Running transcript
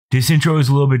this intro is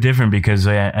a little bit different because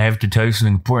I have to tell you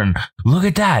something important. Look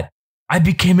at that. I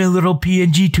became a little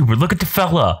PNG tuber. Look at the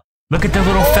fella. Look at the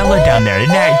little fella down there.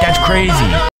 Isn't that's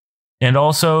crazy. And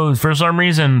also, for some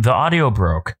reason, the audio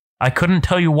broke. I couldn't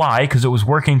tell you why, because it was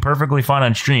working perfectly fine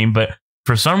on stream, but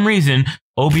for some reason,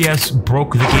 OBS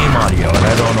broke the game audio, and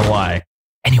I don't know why.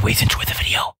 Anyways, enjoy the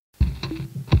video.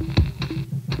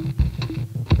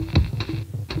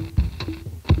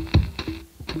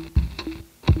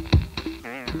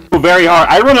 Very hard.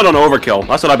 I run it on overkill.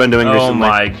 That's what I've been doing recently. Oh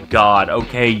my god.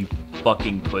 Okay, you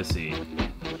fucking pussy.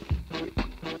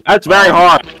 That's very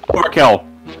hard. Overkill.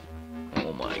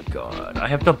 Oh my god. I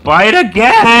have to buy it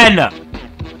again!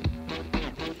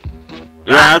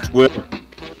 Yeah, that's weird.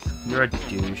 You're a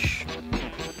douche.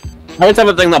 I just have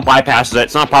a thing that bypasses it.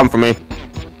 It's not a problem for me.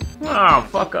 Oh,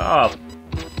 fuck off.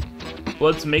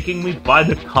 What's making me buy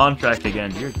the contract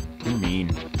again? You're mean.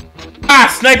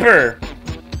 Ah, sniper!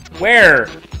 Where?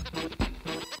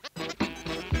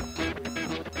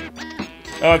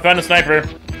 Oh, I found a sniper.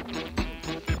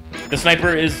 The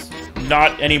sniper is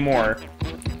not anymore.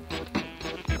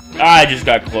 Ah, I just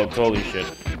got cloaked. Holy shit.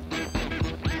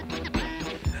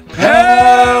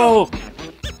 Help!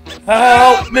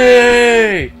 Help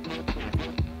me!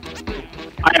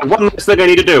 I have one last thing I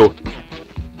need to do.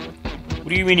 What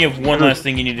do you mean you have one last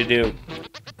thing you need to do?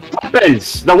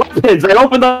 Weapons! The weapons! I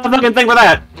opened the fucking thing for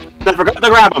that! I forgot to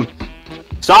grab them.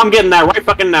 So I'm getting that right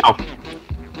fucking now.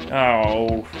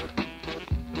 Oh.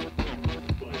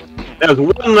 There's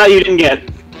one that you didn't get.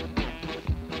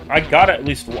 I got at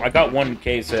least, I got one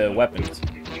case of weapons.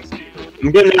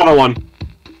 I'm getting the other one.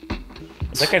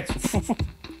 That guy's,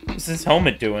 what's his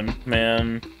helmet doing,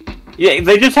 man? Yeah,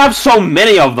 they just have so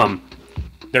many of them.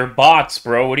 They're bots,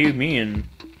 bro. What do you mean?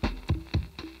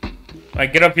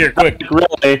 Like, get up here, quick.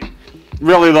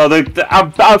 Really though,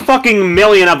 a fucking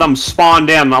million of them spawned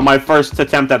in on my first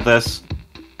attempt at this.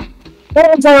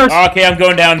 Okay, I'm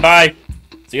going down. Bye.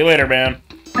 See you later, man.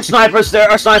 Snipers,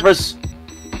 there are snipers.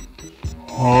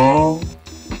 Oh.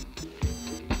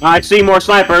 I see more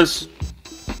snipers.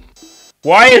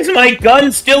 Why is my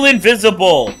gun still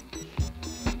invisible?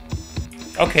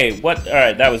 Okay, what?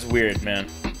 Alright, that was weird, man.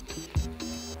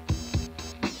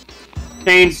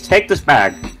 Chains, take this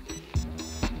bag.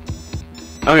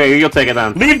 Okay, you'll take it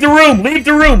then. Leave the room! Leave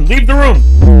the room! Leave the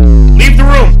room! Leave the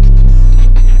room!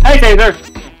 Hey, Taser!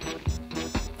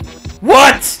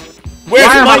 What?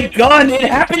 Where's my gun? It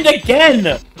happened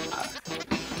again!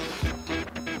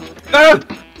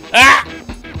 Ah!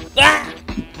 Ah!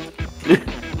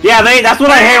 Yeah, that's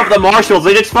what I hate with the marshals.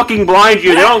 They just fucking blind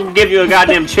you. They don't give you a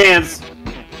goddamn chance.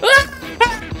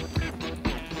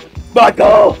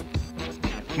 Michael!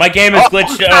 My game is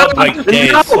glitched out like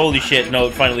days. No. Holy shit, no,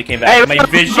 it finally came back. Hey, my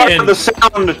vision. The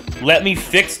sound. Let me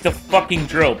fix the fucking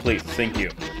drill, please. Thank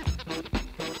you.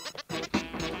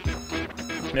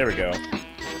 There we go.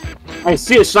 I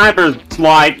see a sniper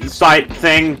sight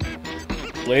thing.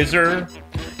 Laser.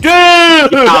 Dude!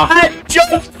 I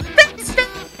just fixed it!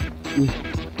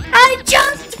 I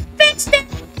just fixed it!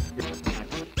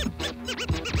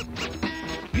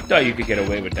 You thought you could get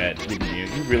away with that, didn't you?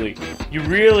 You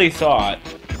really thought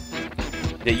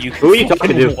that you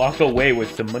could walk away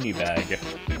with the money bag.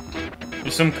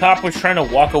 If some cop was trying to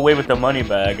walk away with the money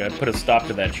bag, I'd put a stop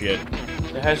to that shit.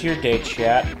 It has your day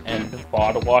chat and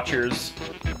VOD watchers.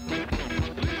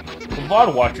 The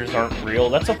VOD watchers aren't real,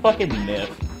 that's a fucking myth.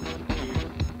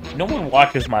 No one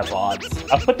watches my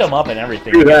VODs. I put them up and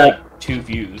everything. True that. Like 2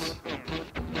 views.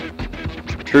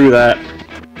 True that.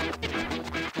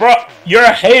 Bro, you're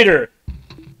a hater!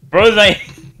 Bro,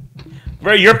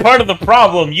 you're part of the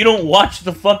problem. You don't watch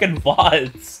the fucking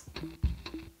VODs.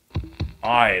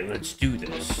 Alright, let's do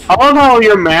this. I love how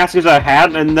your mask is a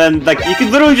hat, and then, like, you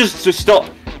can literally just still...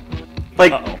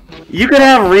 Like, you could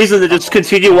have reason to just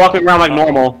continue walking around like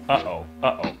normal. Uh-oh,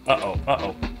 uh-oh, uh-oh,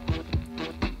 uh-oh.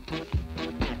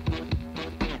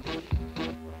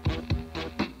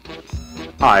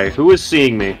 Hi, who is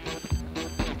seeing me?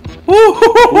 Oh,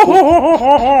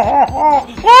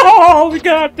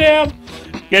 goddamn!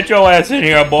 Get your ass in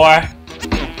here, boy.